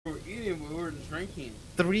drinking?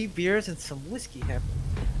 3 beers and some whiskey happened.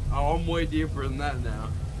 Oh, I'm way deeper than that now.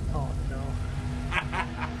 Oh no.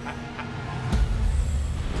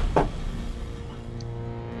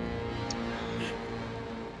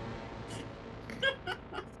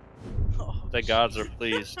 The gods are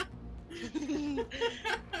pleased.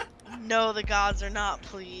 No, the gods are not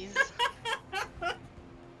pleased.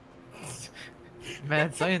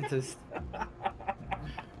 Mad scientist.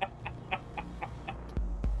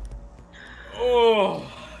 Oh.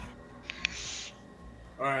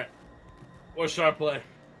 Alright. What should I play?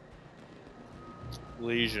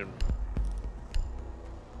 Legion.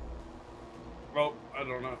 Oh, I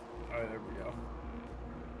don't know. Alright, there we go.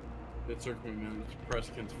 It took me a minute to press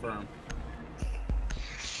confirm.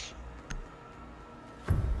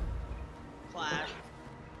 Flash.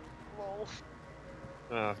 Lol.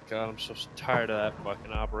 Oh god, I'm so tired of that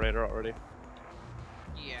fucking operator already.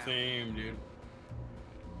 Yeah. Same, dude.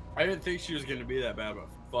 I didn't think she was gonna be that bad, but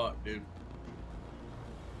fuck, dude.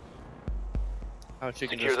 How she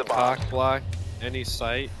can Secure just the box. cock block any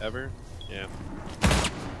site ever? Yeah.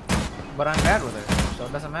 But I'm bad with her, so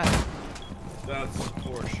it doesn't matter. That's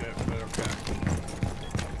horseshit, but okay.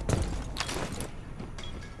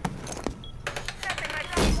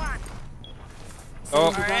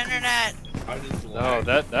 Oh Our internet. I just no,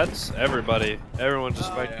 that's everybody. Everyone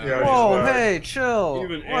just like yeah. Whoa, hey, chill.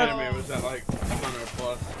 Even What? anime was at like 100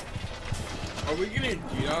 plus. Are we getting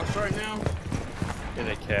DDoS right now? in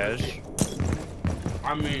a cache.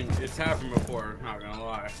 I mean, it's happened before, not gonna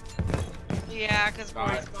lie. Yeah, because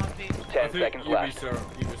Alright. voice bumpy. I 10 think seconds left.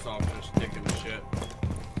 Ubisoft just taking the shit.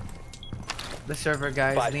 The server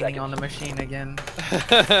guy 5 is leaning seconds. on the machine again.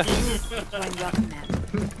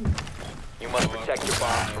 You must protect your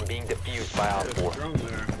bomb from being defused by Op There's a 4. drone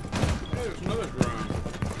there. Hey, there's another drone.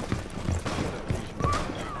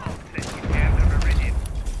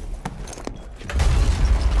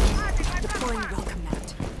 Deploying welcome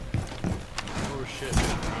mat. Oh shit.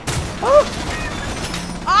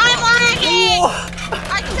 I'm lagging!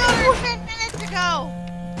 I killed her 10 minutes ago!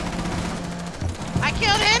 I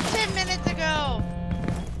killed him 10 minutes ago!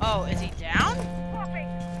 Oh, is he down? Oh,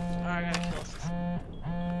 I gotta kill this.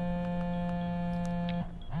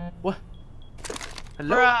 What?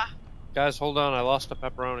 Hello? Bruh. Guys, hold on, I lost a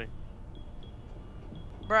pepperoni.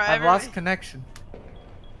 Bruh, I've lost connection.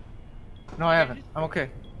 No, I haven't. I'm okay.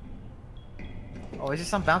 Oh, it's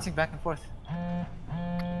just I'm bouncing back and forth.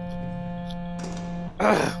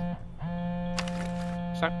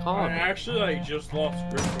 Stop I calling me. actually like just lost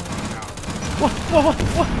grip of my house. What? What?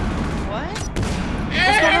 What?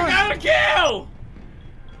 Hey, I got a kill!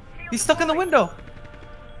 He's stuck in the window.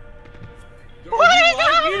 Are you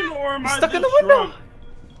lagging or am He's I stuck in the just window. drunk?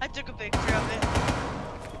 I took a picture of it.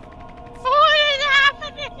 What is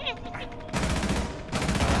happening?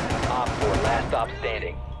 Op 4, last stop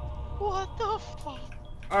standing. What the fuck?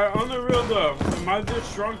 Alright, on the real though, am I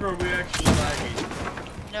this drunk or are we actually lagging?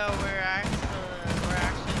 No, we're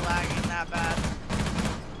actually lagging that bad.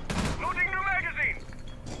 Loading new magazine!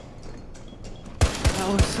 That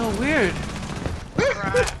was so weird.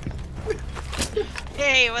 Right.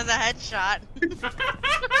 Hey, it was a headshot.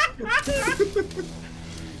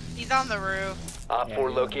 He's on the roof. Op 4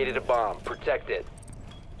 located a bomb. Protect it.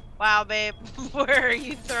 Wow, babe. Where are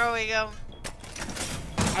you throwing him?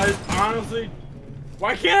 I honestly,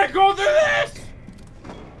 why can't I go through this?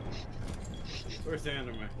 Where's the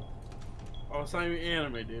anime? Oh, it's not even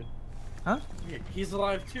anime, dude. Huh? He's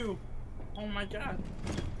alive too. Oh my god.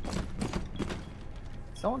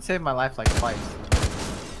 Someone saved my life like twice.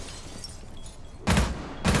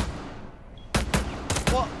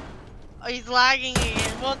 What? Oh, he's lagging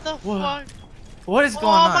again. What the What? fuck? What is going Oh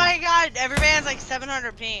on? my god, everybody has like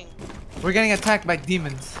 700 ping. We're getting attacked by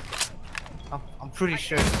demons. I'm pretty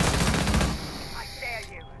sure.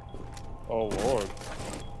 Oh lord.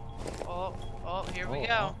 Oh, here we Oh,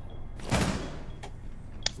 go.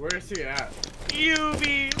 Where is he at?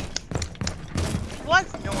 UB.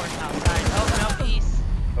 What's north outside? Oh, no, east.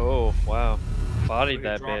 Oh wow. Bodied Did he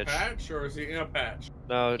that drop bitch. patch or is he in a patch?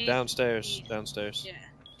 No, He's- downstairs. he's- Downstairs. Yeah,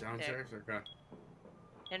 Downstairs? Okay.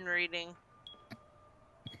 and reading.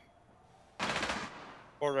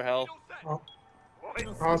 Quarter health.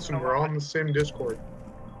 Awesome, we're all in the same Discord.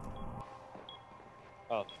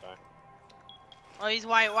 Oh, sorry. Oh, he's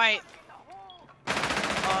white.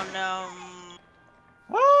 Oh no.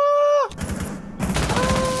 Ah!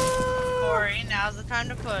 Corey, now's the time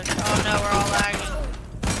to push. Oh no, we're all lagging.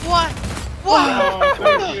 What? Oh,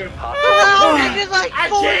 thank you. Oh, I did like I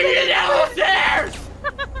 4 can't get minutes. downstairs!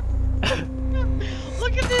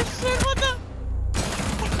 Look at this shit. What the?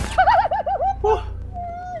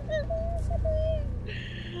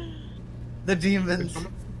 The Is demons.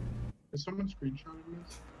 someone screenshotting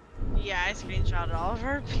this? Yeah, I screenshotted all of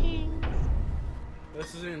our pings.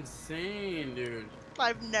 This is insane, dude.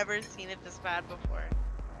 I've never seen it this bad before.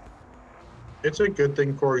 It's a good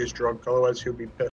thing Corey's drunk, otherwise he'll be pissed.